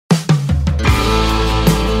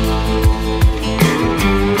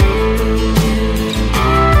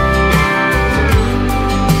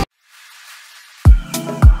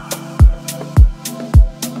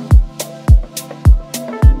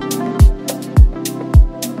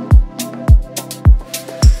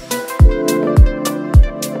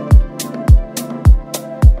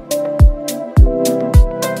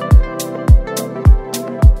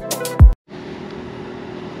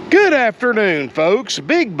afternoon, folks.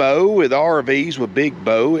 Big Bo with RVs with Big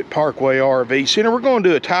Bo at Parkway RV Center. We're going to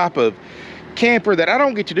do a type of camper that I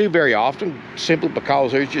don't get to do very often, simply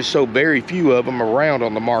because there's just so very few of them around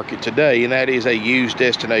on the market today, and that is a used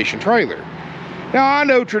destination trailer. Now, I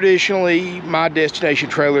know traditionally my destination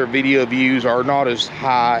trailer video views are not as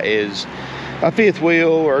high as a fifth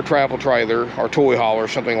wheel or a travel trailer or toy haul or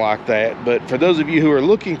something like that, but for those of you who are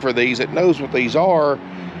looking for these, that knows what these are,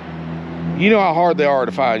 you know how hard they are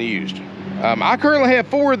to find used. I currently have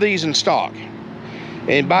 4 of these in stock,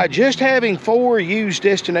 and by just having 4 used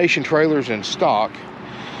destination trailers in stock,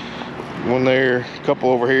 one there, a couple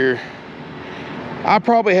over here, I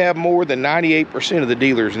probably have more than 98% of the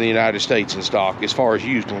dealers in the United States in stock as far as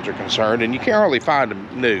used ones are concerned, and you can't hardly find them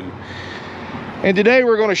new. And today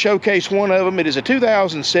we're going to showcase one of them. It is a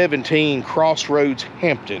 2017 Crossroads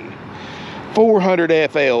Hampton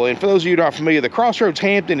 400 FL. And for those of you not familiar, the Crossroads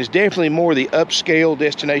Hampton is definitely more the upscale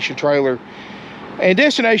destination trailer. And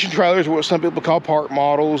destination trailers are what some people call park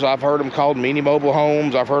models. I've heard them called mini mobile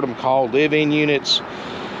homes. I've heard them called live-in units.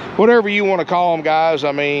 Whatever you want to call them, guys.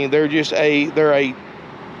 I mean, they're just a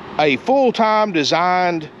full-time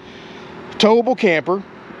designed towable camper.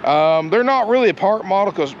 They're not really a park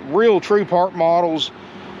model, because real true park models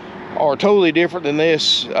are totally different than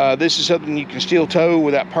this. This is something you can still tow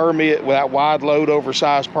without permit, without wide load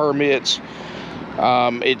oversized permits.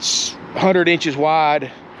 It's 100 inches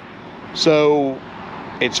wide, so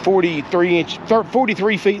it's 43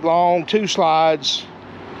 feet long, 2 slides,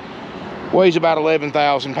 weighs about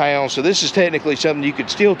 11,000 pounds. So this is technically something you could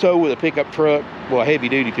still tow with a pickup truck, well, a heavy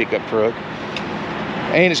duty pickup truck.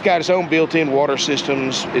 And it's got its own built-in water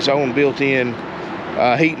systems, its own built-in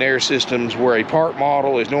heat and air systems, where a park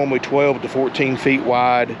model is normally 12 to 14 feet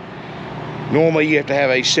wide. Normally you have to have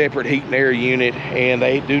a separate heat and air unit, and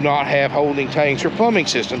they do not have holding tanks or plumbing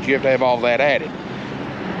systems. You have to have all that added.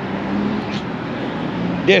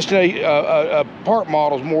 A park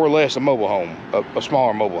model is more or less a mobile home, a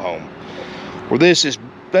smaller mobile home, where this is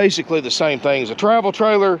basically the same thing as a travel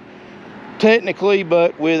trailer, technically,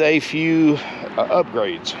 but with a few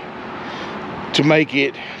upgrades to make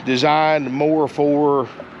it designed more for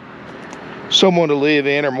someone to live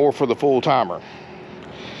in, or more for the full-timer.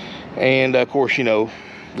 And of course, you know,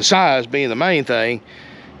 the size being the main thing,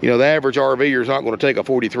 you know, the average RVer is not going to take a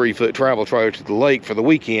 43-foot travel trailer to the lake for the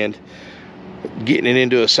weekend, getting it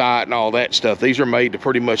into a site and all that stuff. These are made to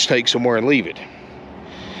pretty much take somewhere and leave it.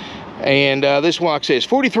 And this one, like I said, is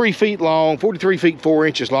 43 feet long, 43 feet 4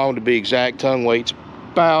 inches long to be exact. Tongue weight's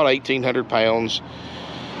about 1,800 pounds.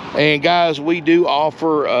 And guys, we do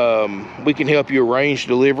offer, we can help you arrange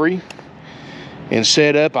delivery and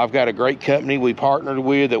set up. I've got a great company we partnered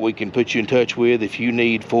with that we can put you in touch with if you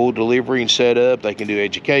need full delivery and setup. They can do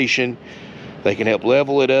education, they can help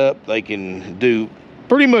level it up, they can do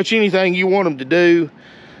pretty much anything you want them to do.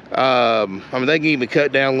 I mean, they can even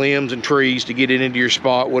cut down limbs and trees to get it into your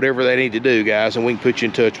spot, whatever they need to do, guys, and we can put you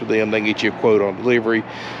in touch with them. They can get you a quote on delivery.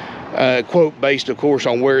 Quote based, of course,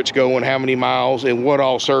 on where it's going, how many miles, and what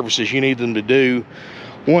all services you need them to do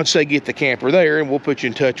once they get the camper there, and we'll put you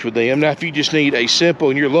in touch with them. Now, if you just need a simple,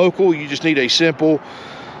 and you're local, you just need a simple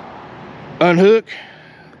unhook,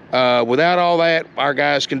 without all that, our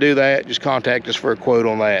guys can do that. Just contact us for a quote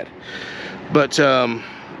on that. But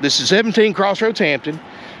this is 17 Crossroads Hampton,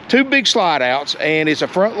 2 big slide outs, and it's a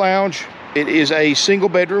front lounge. It is a single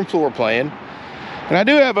bedroom floor plan. And I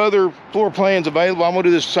do have other floor plans available. I'm gonna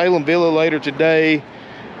do this Salem Villa later today.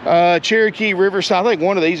 Cherokee, Riverside, I think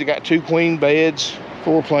one of these have got 2 queen beds,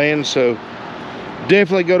 floor plans. So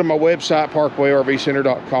definitely go to my website,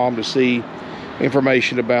 parkwayrvcenter.com, to see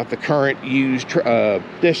information about the current used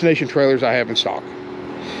destination trailers I have in stock.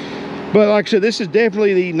 But like I said, this is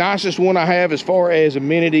definitely the nicest one I have as far as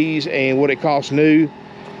amenities and what it costs new.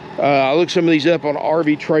 I looked some of these up on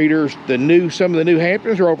RV Traders. Some of the new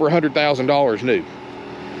Hamptons are over $100,000 new.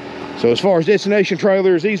 So as far as destination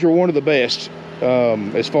trailers, these are one of the best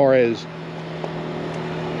as far as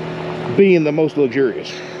being the most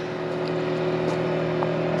luxurious.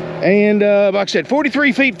 And like I said,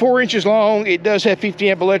 43 feet 4 inches long. It does have 50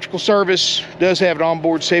 amp electrical service. Does have an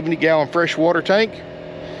onboard 70-gallon fresh water tank.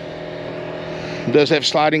 It does have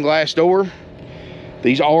sliding glass door.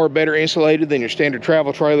 These are better insulated than your standard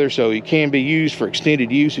travel trailer, so it can be used for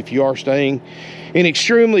extended use. If you are staying in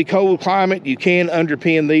extremely cold climate, you can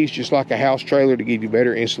underpin these just like a house trailer to give you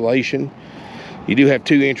better insulation. You do have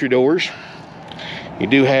 2 entry doors. You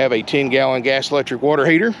do have a 10-gallon gas electric water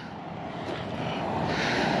heater.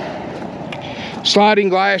 Sliding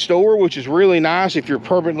glass door, which is really nice if you're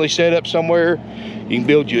permanently set up somewhere. You can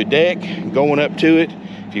build you a deck going up to it.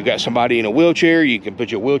 If you've got somebody in a wheelchair, you can put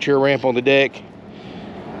your wheelchair ramp on the deck.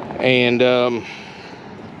 And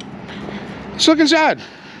let's look inside.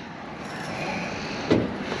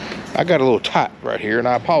 I got a little tight right here, and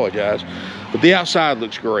I apologize, but the outside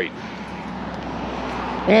looks great.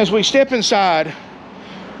 And as we step inside,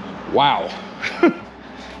 wow.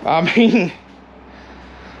 I mean,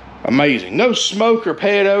 amazing. No smoke or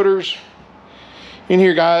pet odors in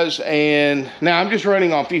here, guys. And now I'm just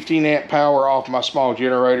running on 15 amp power off my small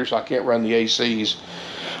generator, so I can't run the ACs.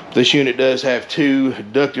 This unit does have 2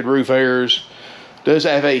 ducted roof airs, does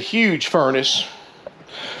have a huge furnace,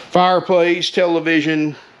 fireplace,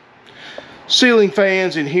 television, ceiling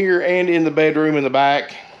fans in here and in the bedroom in the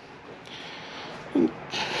back.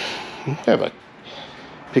 Have a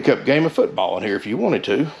pickup game of football in here if you wanted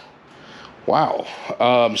to. Wow.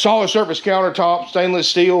 Solid surface countertop, stainless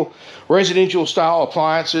steel, residential style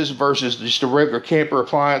appliances versus just the regular camper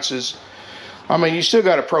appliances. I mean, you still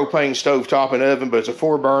got a propane stovetop and oven, but it's a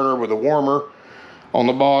 4-burner with a warmer on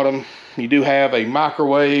the bottom. You do have a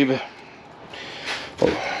microwave,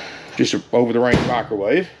 just an over-the-range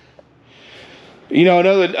microwave. You know,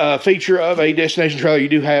 another feature of a destination trailer, you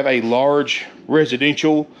do have a large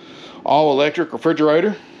residential all-electric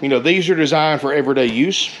refrigerator. You know, these are designed for everyday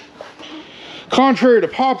use. Contrary to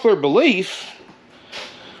popular belief,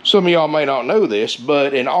 some of y'all may not know this,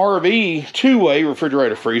 but an RV 2-way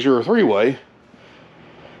refrigerator freezer or 3-way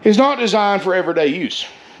is not designed for everyday use.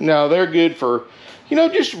 Now, they're good for, you know,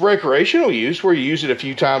 just recreational use, where you use it a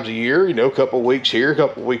few times a year, you know, a couple weeks here, a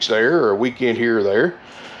couple weeks there, or a weekend here or there.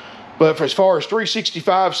 But for as far as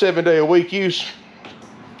 365, 7-day-a-week use,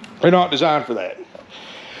 they're not designed for that.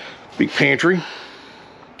 Big pantry.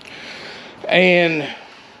 And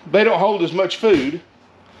they don't hold as much food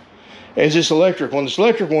as this electric one. This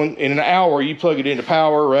electric one, in an hour, you plug it into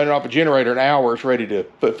power, run it off a generator, an hour, it's ready to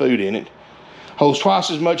put food in it. Holds twice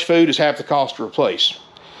as much food as half the cost to replace.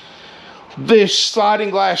 This sliding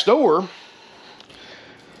glass door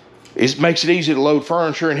makes it easy to load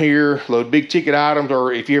furniture in here, load big ticket items,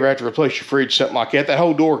 or if you ever have to replace your fridge, something like that, that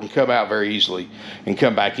whole door can come out very easily and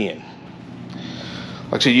come back in.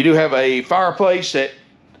 Like I said, you do have a fireplace that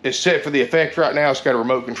is set for the effect right now. It's got a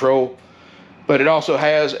remote control, but it also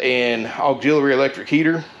has an auxiliary electric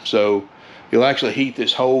heater, so you'll actually heat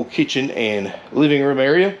this whole kitchen and living room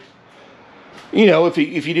area. You know, if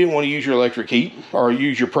you didn't want to use your electric heat or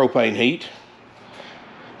use your propane heat.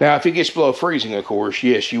 Now, if it gets below freezing, of course,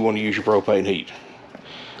 yes, you want to use your propane heat.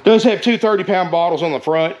 It does have 2 30-pound bottles on the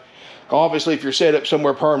front. Obviously, if you're set up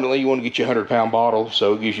somewhere permanently, you want to get you a 100-pound bottle,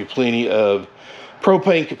 so it gives you plenty of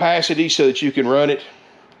propane capacity so that you can run it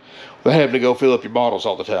without having to go fill up your bottles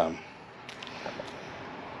all the time.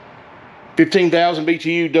 15,000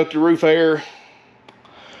 BTU ducted roof air.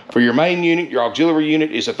 For your main unit, your auxiliary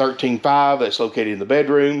unit is a 13.5 that's located in the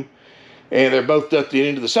bedroom. And they're both ducted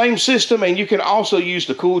into the same system, and you can also use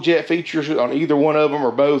the cool jet features on either one of them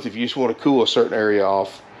or both if you just want to cool a certain area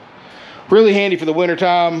off. Really handy for the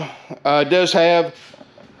wintertime. It does have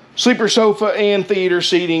sleeper sofa and theater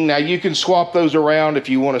seating. Now, you can swap those around if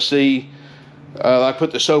you want to see. Like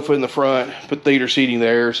put the sofa in the front, put theater seating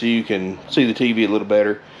there so you can see the TV a little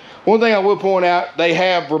better. One thing I will point out, they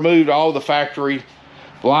have removed all the factory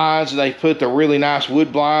blinds, and they put the really nice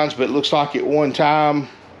wood blinds, but it looks like at one time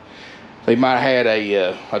they might have had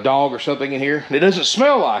a dog or something in here. And it doesn't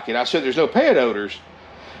smell like it. I said there's no pet odors.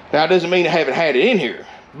 Now, it doesn't mean I haven't had it in here,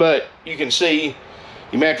 but you can see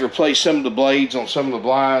you may have to replace some of the blades on some of the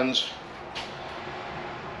blinds,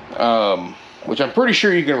 which I'm pretty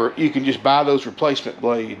sure you can just buy those replacement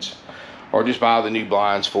blades, or just buy the new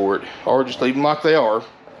blinds for it, or just leave them like they are.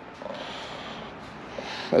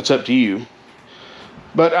 That's up to you.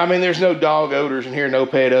 But, I mean, there's no dog odors in here, no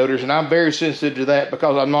pet odors, and I'm very sensitive to that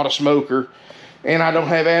because I'm not a smoker, and I don't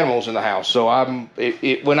have animals in the house. So,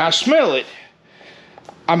 when I smell it,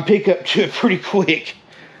 I'm pick up to it pretty quick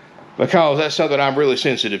because that's something I'm really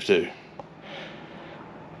sensitive to.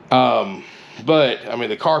 But, I mean,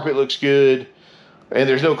 the carpet looks good, and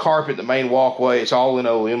there's no carpet in the main walkway. It's all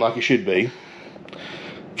linoleum like it should be.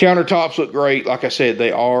 Countertops look great. Like I said,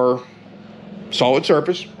 they are solid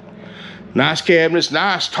surface. Nice cabinets,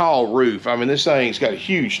 nice tall roof. I mean, this thing's got a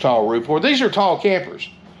huge tall roof. Well, these are tall campers,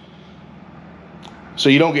 so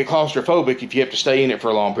you don't get claustrophobic if you have to stay in it for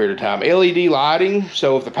a long period of time. LED lighting,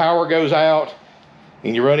 so if the power goes out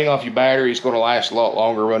and you're running off your battery, it's going to last a lot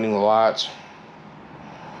longer running the lights.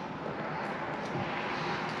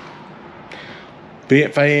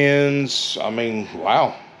 Vent fans. I mean,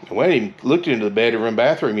 wow. We haven't even looked into the bedroom,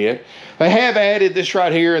 bathroom yet. They have added this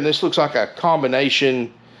right here, and this looks like a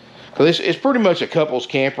combination. Because it's pretty much a couple's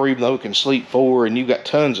camper, even though it can sleep 4, and you've got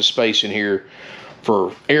tons of space in here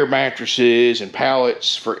for air mattresses and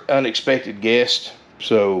pallets for unexpected guests,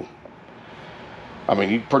 So, I mean,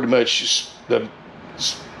 you pretty much just,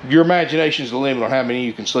 your imagination is the limit on how many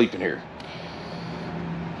you can sleep in here,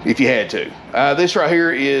 if you had to. This right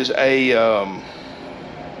here is a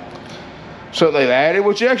something they've added,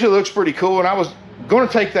 which actually looks pretty cool. And I was going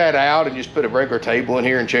to take that out and just put a regular table in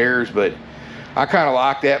here and chairs, but I kind of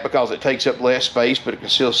like that because it takes up less space, but it can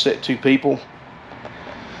still sit 2 people. So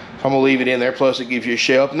I'm gonna leave it in there. Plus, it gives you a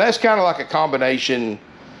shelf, and that's kind of like a combination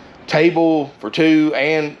table for 2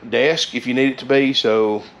 and desk if you need it to be.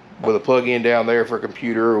 So, with a plug-in down there for a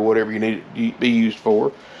computer or whatever you need it to be used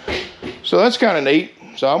for. So that's kind of neat.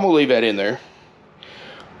 So I'm gonna leave that in there.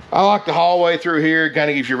 I like the hallway through here. It kind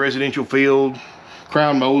of gives you a residential feel,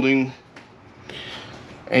 crown molding.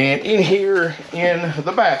 And in here in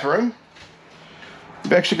the bathroom,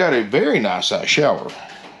 we've actually got a very nice size shower.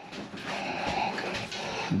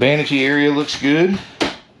 Vanity area looks good.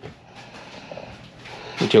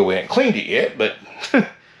 Until we haven't cleaned it yet, but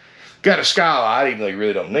got a skylight, even though you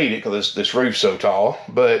really don't need it because this roof's so tall,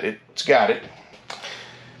 but it's got it.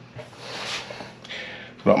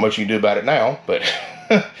 Not much you can do about it now, but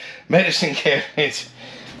medicine cabinets.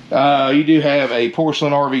 You do have a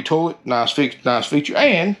porcelain RV toilet, nice feature,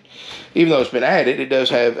 and even though it's been added, it does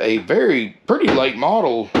have a pretty late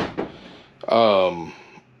model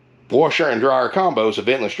washer and dryer combo. It's a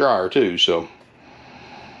ventless dryer too, so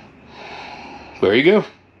there you go.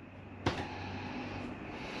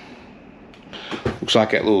 Looks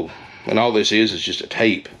like that little, and all this is just a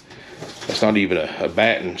tape. That's not even a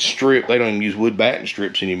batten strip. They don't even use wood batten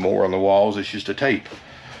strips anymore on the walls. It's just a tape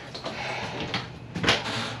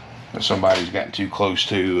that somebody's gotten too close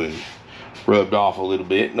to and rubbed off a little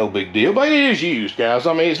bit. No big deal, but it is used, guys.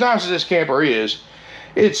 I mean, as nice as this camper is,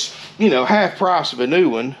 it's, you know, half price of a new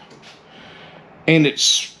one, and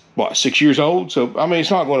it's what, 6 years old. So I mean,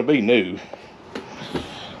 it's not going to be new.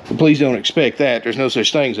 But please don't expect that. There's no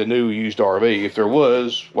such thing as a new used RV. If there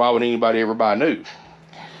was, why would anybody ever buy new?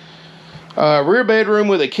 Rear bedroom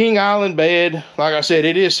with a king island bed. Like I said,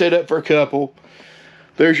 it is set up for a couple.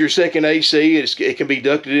 There's your second AC. It can be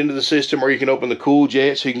ducted into the system, or you can open the cool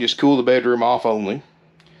jet so you can just cool the bedroom off only.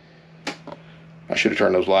 I should have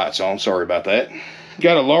turned those lights on. Sorry about that.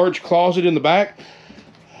 Got a large closet in the back.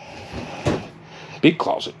 Big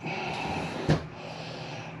closet.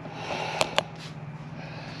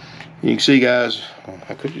 You can see, guys,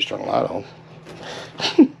 I could just turn the light on.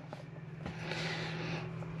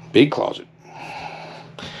 Big closet.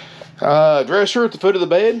 Dresser at the foot of the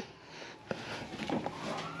bed.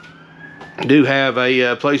 Do have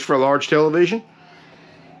a place for a large television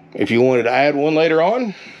if you wanted to add one later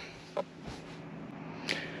on.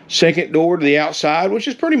 Second door to the outside, which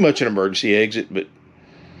is pretty much an emergency exit, but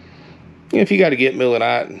if you got to get middle of the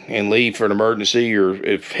night and leave for an emergency, or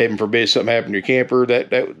if heaven forbid something happened to your camper,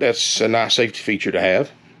 that's a nice safety feature to have.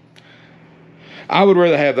 I would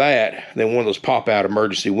rather have that than one of those pop-out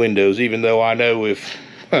emergency windows, even though I know if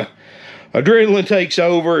adrenaline takes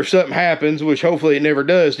over, if something happens, which hopefully it never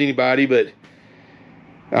does to anybody, but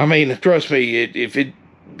I mean, trust me, if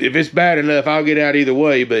it's bad enough, I'll get out either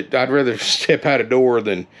way, but I'd rather step out a door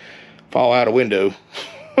than fall out a window.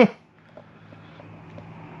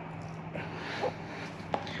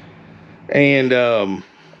 And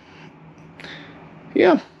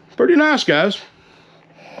yeah, pretty nice, guys.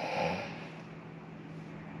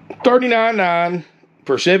 $39.9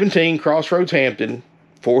 for 17 Crossroads Hampton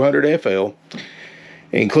 400 FL.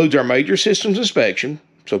 It includes our major systems inspection.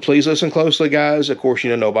 So please listen closely, guys. Of course,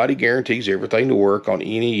 you know, nobody guarantees everything to work on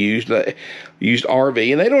any used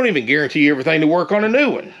RV, and they don't even guarantee everything to work on a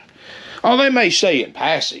new one. Oh, they may say in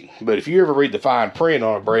passing, but if you ever read the fine print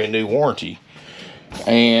on a brand new warranty,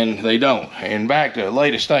 and they don't. And back to the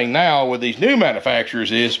latest thing now with these new manufacturers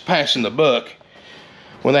is passing the buck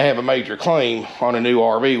when they have a major claim on a new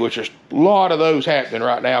RV, which there's a lot of those happening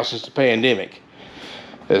right now since the pandemic.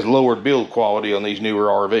 Has lowered build quality on these newer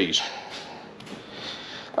RVs.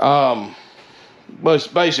 But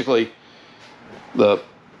basically,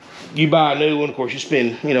 you buy a new one, of course you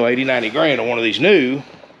spend, you know, 80, 90 grand on one of these new,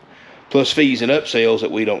 plus fees and upsells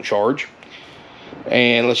that we don't charge.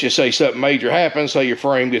 And let's just say something major happens, say your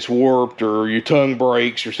frame gets warped or your tongue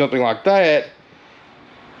breaks or something like that,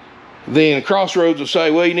 then Crossroads will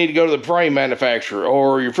say, well, you need to go to the frame manufacturer.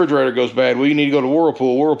 Or your refrigerator goes bad, well, you need to go to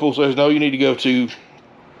Whirlpool. Whirlpool says, no, you need to go to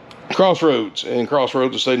Crossroads. And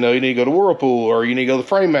Crossroads will say, no, you need to go to Whirlpool, or you need to go to the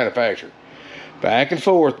frame manufacturer. Back and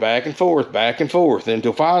forth, back and forth, back and forth,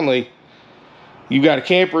 until finally you've got a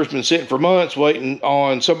camper that's been sitting for months waiting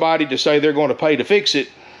on somebody to say they're going to pay to fix it.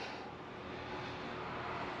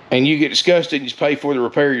 And you get disgusted and just pay for the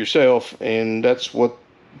repair yourself. And that's what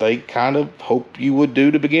they kind of hope you would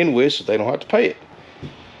do to begin with, so they don't have to pay it.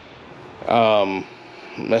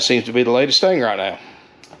 That seems to be the latest thing right now.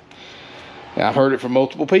 And I've heard it from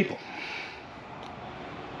multiple people.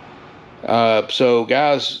 So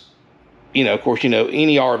guys, you know, of course, you know,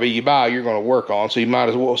 any RV you buy, you're going to work on. So you might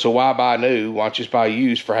as well, so why buy new? Why not just buy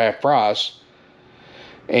used for half price?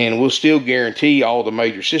 And we'll still guarantee all the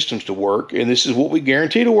major systems to work. And this is what we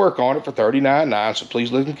guarantee to work on it for $39.9. So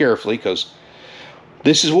please listen carefully, because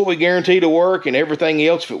this is what we guarantee to work, and everything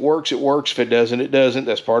else, if it works, it works. If it doesn't, it doesn't.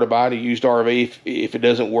 That's part of buying a used RV. If it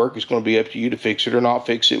doesn't work, it's going to be up to you to fix it or not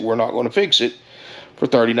fix it. We're not going to fix it for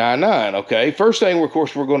 $39.9, okay? First thing, of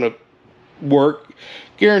course, we're going to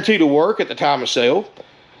guarantee to work at the time of sale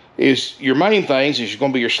is your main things is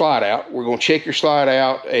going to be your slide out. We're going to check your slide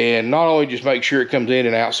out, and not only just make sure it comes in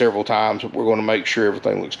and out several times, but we're going to make sure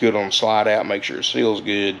everything looks good on the slide out, make sure it seals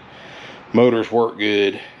good, motors work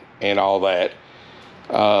good, and all that.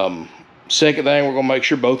 Second thing, we're going to make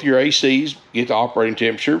sure both your ACs get the operating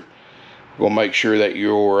temperature. We're going to make sure that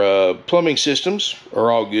your plumbing systems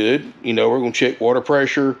are all good. You know, we're going to check water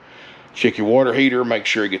pressure, check your water heater, make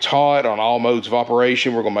sure it gets hot on all modes of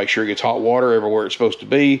operation. We're going to make sure it gets hot water everywhere it's supposed to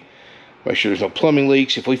be. Make sure there's no plumbing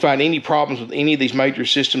leaks. If we find any problems with any of these major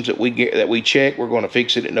systems that we check, we're going to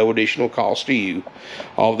fix it at no additional cost to you.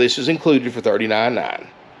 All this is included for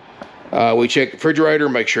 $39.9. We check the refrigerator,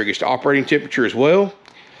 make sure it gets to operating temperature as well.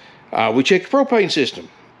 We check the propane system,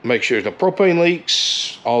 make sure there's no propane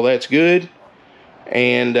leaks. All that's good.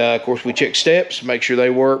 And of course, we check steps, make sure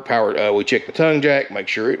they work. We check the tongue jack, make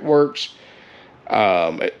sure it works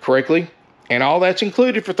correctly. And all that's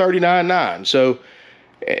included for $39.9. So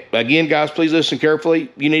again, guys, please listen carefully.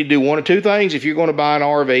 You need to do one of two things if you're going to buy an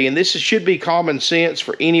RV. And this should be common sense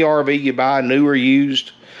for any RV you buy, new or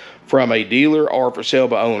used, from a dealer or for sale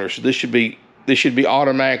by owner. So this should be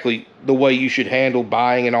automatically the way you should handle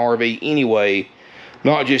buying an RV anyway,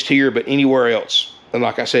 not just here, but anywhere else. And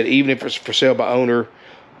like I said, even if it's for sale by owner,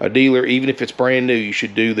 a dealer, even if it's brand new, you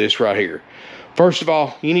should do this right here. First of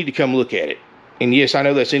all, you need to come look at it. And yes, I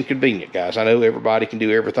know that's inconvenient, guys. I know everybody can do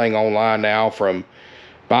everything online now, from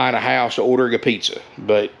buying a house to ordering a pizza.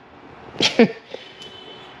 But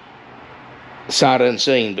sight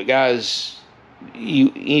unseen. But guys,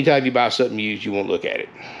 anytime you buy something used, you won't look at it.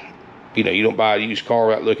 You know, you don't buy a used car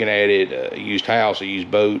without looking at it, a used house, a used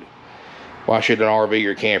boat. Why should an RV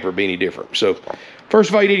or camper be any different? So, first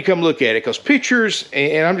of all, you need to come look at it, because pictures,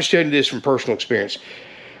 and I'm just telling you this from personal experience,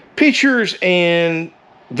 pictures and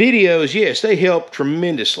videos, yes, they help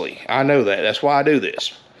tremendously. I know that. That's why I do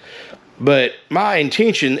this. But my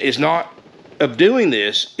intention of doing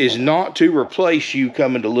this is not to replace you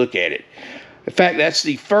coming to look at it. In fact, that's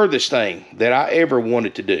the furthest thing that I ever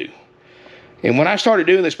wanted to do. And when I started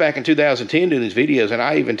doing this back in 2010, doing these videos, and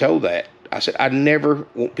I even told that, I said, I never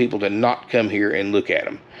want people to not come here and look at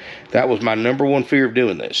them. That was my number one fear of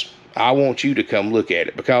doing this. I want you to come look at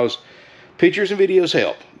it, because pictures and videos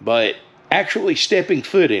help, but actually stepping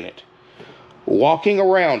foot in it, walking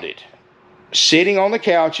around it, sitting on the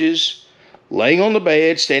couches, laying on the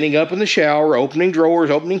bed, standing up in the shower, opening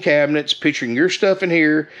drawers, opening cabinets, picturing your stuff in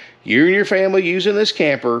here, you and your family using this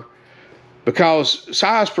camper, because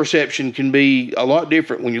size perception can be a lot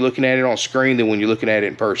different when you're looking at it on screen than when you're looking at it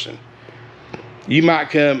in person. You might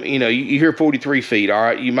come, you know, you hear 43 feet, all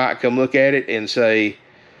right? You might come look at it and say,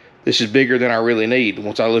 this is bigger than I really need.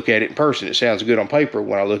 Once I look at it in person, it sounds good on paper.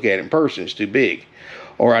 When I look at it in person, it's too big.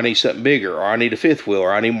 Or I need something bigger, or I need a fifth wheel,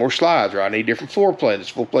 or I need more slides, or I need different floor plans. This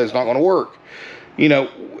floor plan's not going to work. You know,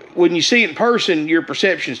 when you see it in person, your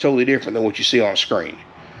perception is totally different than what you see on a screen.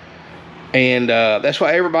 And that's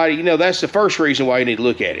why everybody, you know, that's the first reason why you need to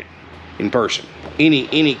look at it in person.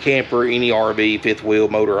 Any camper, any RV, fifth wheel,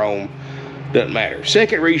 motorhome, doesn't matter.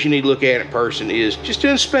 Second reason you need to look at it in person is just to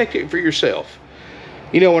inspect it for yourself.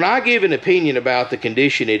 You know, when I give an opinion about the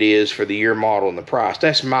condition it is for the year, model, and the price,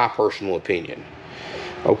 that's my personal opinion.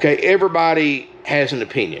 Okay, everybody has an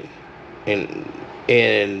opinion,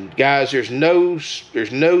 and guys, there's no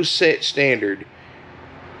set standard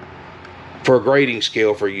for a grading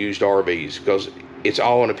scale for used RVs, because it's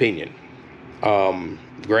all an opinion.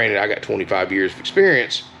 Granted, I got 25 years of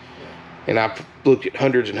experience, and I've looked at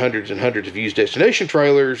hundreds and hundreds and hundreds of used destination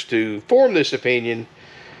trailers to form this opinion.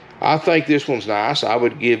 I think this one's nice. I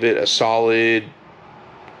would give it a solid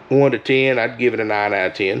 1 to 10. I'd give it a 9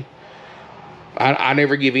 out of 10. I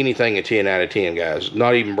never give anything a 10 out of 10, guys.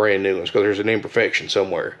 Not even brand new ones, because there's an imperfection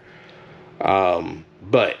somewhere.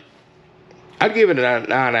 But I'd give it a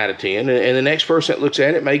 9 out of 10. And the next person that looks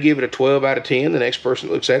at it may give it a 12 out of 10. The next person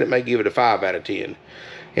that looks at it may give it a 5 out of 10.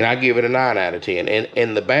 And I give it a 9 out of 10.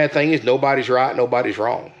 And the bad thing is, nobody's right, nobody's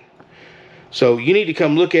wrong. So you need to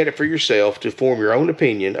come look at it for yourself to form your own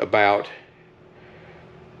opinion about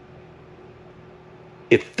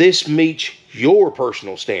if this meets your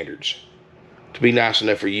personal standards to be nice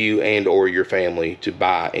enough for you and or your family to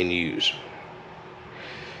buy and use.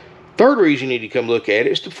 Third reason you need to come look at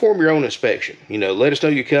it is to perform your own inspection. You know, let us know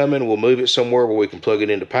you're coming. We'll move it somewhere where we can plug it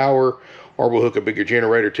into power, or we'll hook a bigger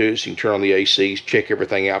generator to it so you can turn on the ACs, check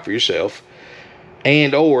everything out for yourself.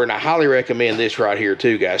 And I highly recommend this right here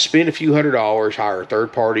too, guys. Spend a few $100s, hire a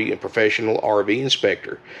third-party and professional RV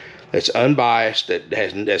inspector that's unbiased,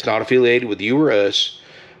 that's not affiliated with you or us,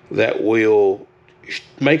 that will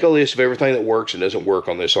make a list of everything that works and doesn't work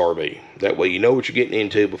on this RV. That way you know what you're getting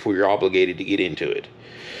into before you're obligated to get into it.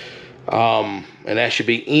 And that should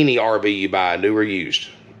be any RV you buy, new or used,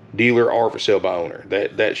 dealer or for sale by owner.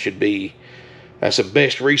 That's the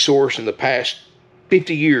best resource in the past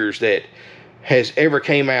 50 years that has ever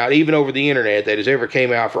came out, even over the internet, that has ever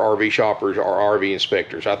came out for RV shoppers or RV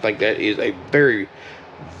inspectors. I think that is a very,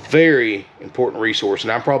 very important resource,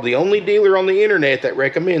 and I'm probably the only dealer on the internet that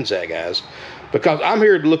recommends that, guys, because I'm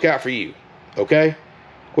here to look out for you, okay?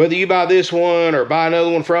 Whether you buy this one or buy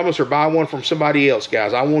another one from us or buy one from somebody else,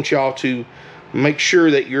 guys, I want y'all to make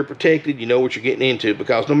sure that you're protected, you know what you're getting into,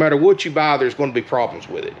 because no matter what you buy, there's going to be problems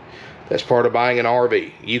with it. That's part of buying an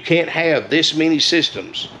RV. You can't have this many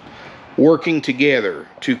systems working together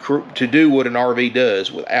to do what an RV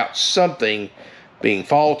does without something being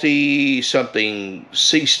faulty, something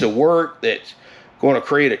cease to work that's going to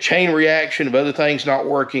create a chain reaction of other things not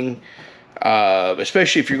working.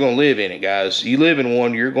 Especially if you're going to live in it, guys. You live in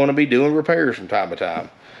one, you're going to be doing repairs from time to time.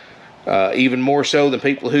 Even more so than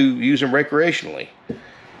people who use them recreationally.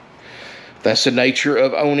 That's the nature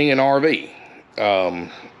of owning an RV.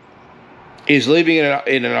 Is living in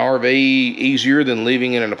an RV easier than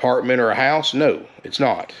living in an apartment or a house? No, it's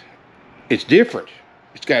not. It's different.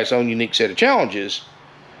 It's got its own unique set of challenges.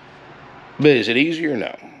 But is it easier?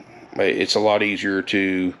 No. It's a lot easier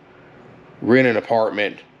to rent an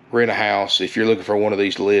apartment, rent a house. If you're looking for one of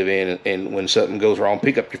these to live in, and when something goes wrong,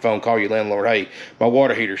 pick up your phone, call your landlord. Hey, my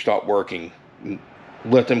water heater stopped working.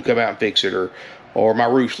 Let them come out and fix it. Or my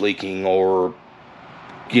roof's leaking. Or,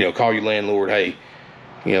 call your landlord. Hey,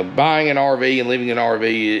 buying an RV and living in an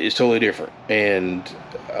RV is totally different. And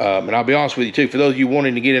I'll be honest with you too, for those of you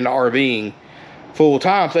wanting to get into RVing full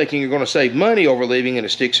time, thinking you're going to save money over living in a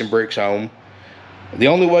sticks and bricks home, the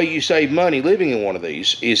only way you save money living in one of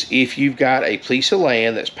these is if you've got a piece of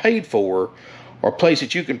land that's paid for, or a place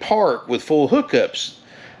that you can park with full hookups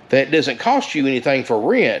that doesn't cost you anything for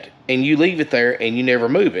rent, and you leave it there and you never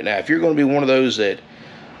move it. Now, if you're going to be one of those that,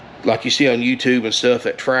 like you see on YouTube and stuff,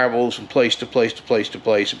 that travels from place to place to place to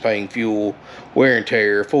place and paying fuel, wear and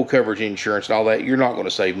tear, full coverage insurance and all that, you're not going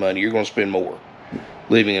to save money. You're going to spend more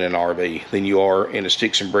living in an RV than you are in a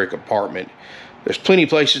sticks and brick apartment. There's plenty of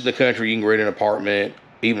places in the country you can rent an apartment,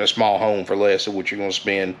 even a small home, for less than what you're going to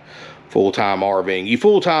spend full-time RVing. You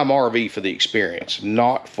full-time RV for the experience,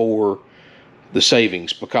 not for the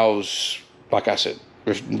savings, because, like I said,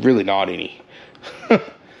 there's really not any.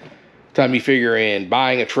 Time you figure in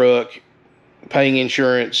buying a truck, paying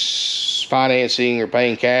insurance, financing, or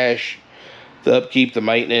paying cash, the upkeep, the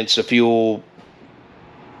maintenance, the fuel,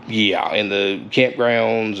 and the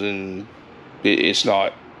campgrounds, and it's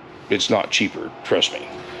not cheaper, trust me.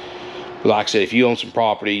 But like I said, if you own some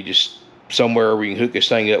property just somewhere where you can hook this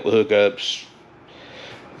thing up with hookups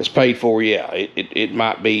that's paid for, it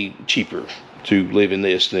might be cheaper to live in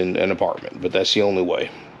this than an apartment, but that's the only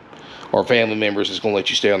way. Or family members is going to let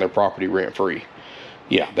you stay on their property rent free.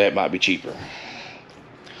 That might be cheaper.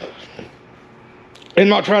 And I'm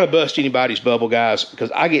not trying to bust anybody's bubble, guys,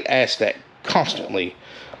 because I get asked that constantly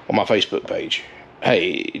on my Facebook page.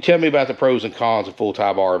 Hey, tell me about the pros and cons of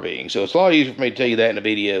full-time RVing. So it's a lot easier for me to tell you that in a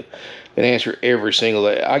video than answer every single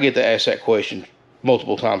day. I get to ask that question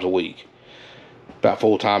multiple times a week about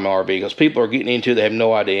full-time RV, because people are getting into it, they have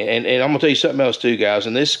no idea. And I'm going to tell you something else too, guys,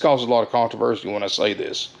 and this causes a lot of controversy when I say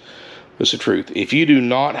this. It's the truth. If you do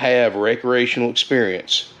not have recreational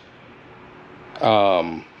experience with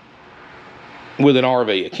an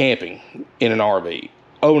RV, camping in an RV,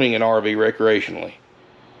 owning an RV recreationally,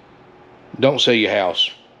 don't sell your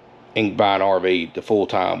house and buy an RV to full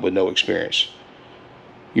time with no experience.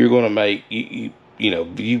 You're going to make,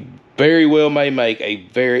 you very well may make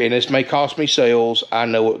and this may cost me sales. I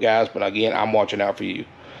know it, guys, but again, I'm watching out for you.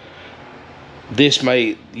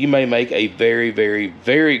 You may make a very, very,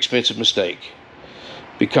 very expensive mistake,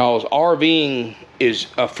 because RVing is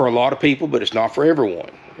for a lot of people, but it's not for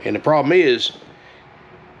everyone. And the problem is,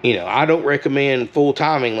 I don't recommend full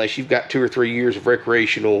timing unless you've got 2 or 3 years of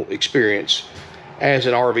recreational experience as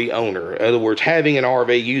an RV owner. In other words, having an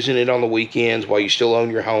RV, using it on the weekends while you still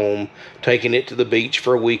own your home, taking it to the beach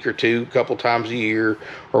for a week or two, a couple times a year,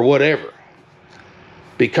 or whatever.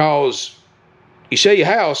 because you sell your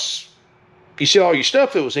house, you sell all your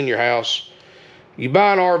stuff that was in your house, you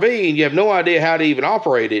buy an RV and you have no idea how to even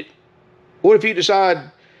operate it. What if you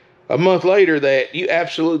decide a month later that you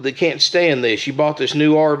absolutely can't stand this? You bought this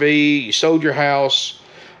new RV, you sold your house,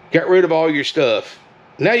 got rid of all your stuff.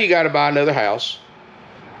 Now you got to buy another house,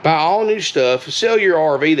 buy all new stuff, sell your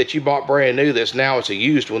RV that you bought brand new that's now it's a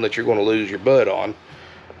used one that you're going to lose your butt on.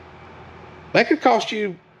 That could cost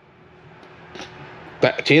you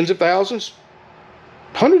tens of thousands,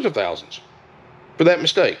 hundreds of thousands for that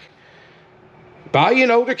mistake. Buy you an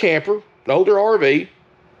older camper, an older RV,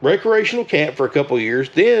 recreational camp for a couple of years,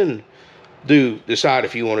 then decide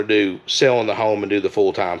if you want to do selling the home and do the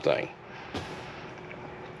full-time thing.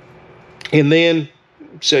 And then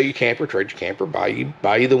sell your camper, trade your camper, buy you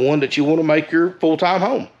the one that you want to make your full-time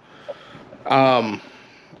home.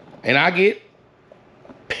 And I get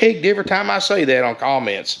pegged every time I say that on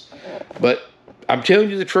comments, but I'm telling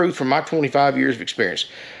you the truth from my 25 years of experience.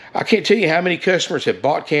 I can't tell you how many customers have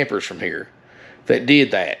bought campers from here that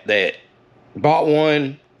did that bought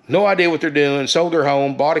one, no idea what they're doing, sold their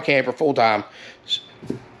home, bought a camper full-time.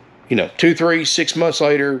 2, 3, 6 months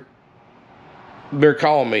later, they're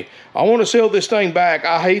calling me. I want to sell this thing back.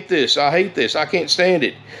 I hate this. I can't stand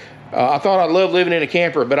it. I thought I'd love living in a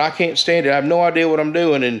camper, but I can't stand it. I have no idea what I'm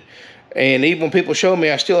doing. And even when people show me,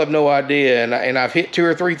 I still have no idea. And I've hit 2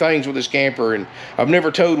 or 3 things with this camper, and I've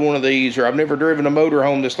never towed one of these, or I've never driven a motor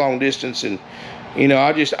home this long distance. And,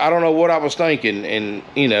 I don't know what I was thinking. And,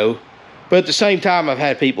 but at the same time, I've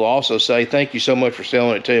had people also say, thank you so much for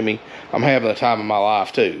selling it to me. I'm having the time of my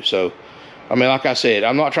life too. So, like I said,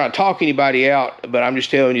 I'm not trying to talk anybody out, but I'm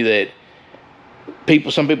just telling you that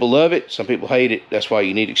some people love it, some people hate it. That's why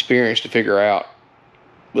you need experience to figure out.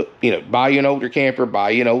 But, buy you an older camper, buy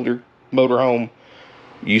you an older motorhome,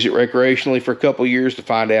 use it recreationally for a couple of years to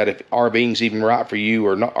find out if RVing's even right for you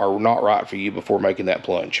or not right for you before making that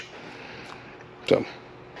plunge. So,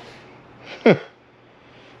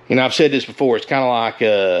 I've said this before. It's kind of like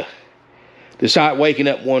waking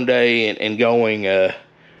up one day and going,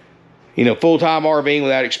 full-time RVing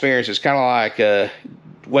without experience. It's kind of like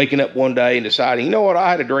waking up one day and deciding, you know what,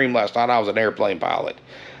 I had a dream last night. I was an airplane pilot.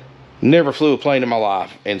 Never flew a plane in my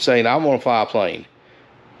life, and saying, I want to fly a plane.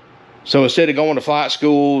 So instead of going to flight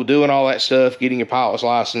school, doing all that stuff, getting your pilot's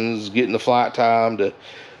license, getting the flight time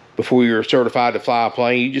before you're certified to fly a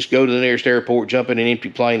plane, you just go to the nearest airport, jump in an empty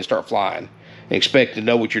plane, and start flying, and expect to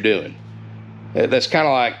know what you're doing. That's kind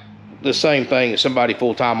of like the same thing as somebody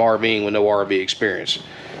full-time RVing with no RV experience.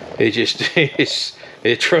 It just,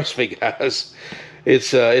 trust me, guys,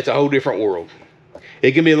 it's a whole different world.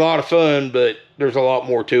 It can be a lot of fun, but there's a lot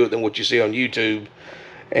more to it than what you see on YouTube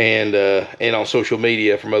and on social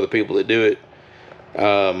media from other people that do it.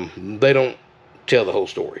 They don't tell the whole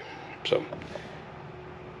story. So,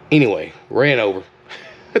 anyway, ran over.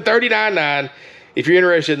 $39.9. If you're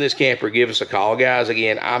interested in this camper, give us a call. Guys,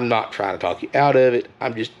 again, I'm not trying to talk you out of it.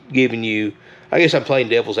 I'm just giving you, I guess I'm playing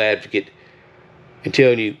devil's advocate and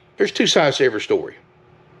telling you there's 2 sides to every story.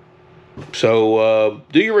 So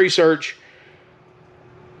do your research.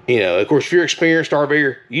 Of course, if you're an experienced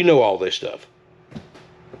RVer, you know all this stuff.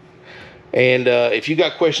 And if you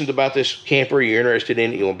got questions about this camper, you're interested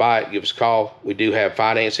in it, you want to buy it, give us a call. We do have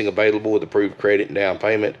financing available with approved credit and down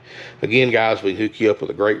payment. Again, guys, we can hook you up with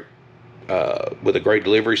a great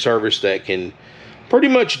delivery service that can pretty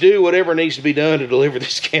much do whatever needs to be done to deliver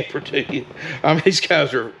this camper to you. These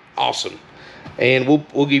guys are awesome. And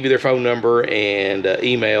we'll give you their phone number and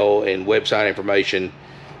email and website information,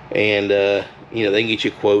 and they can get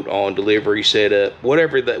you a quote on delivery, setup,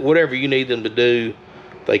 whatever you need them to do,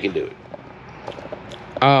 they can do it.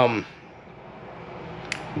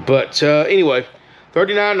 Anyway,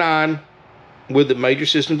 $39.9 with the major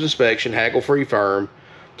systems inspection, haggle-free firm,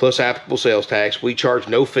 plus applicable sales tax. We charge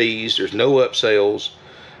no fees. There's no upsells.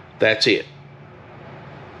 That's it.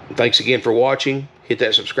 Thanks again for watching. Hit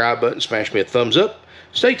that subscribe button. Smash me a thumbs up.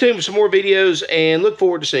 Stay tuned for some more videos, and look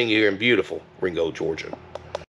forward to seeing you here in beautiful Ringgold, Georgia.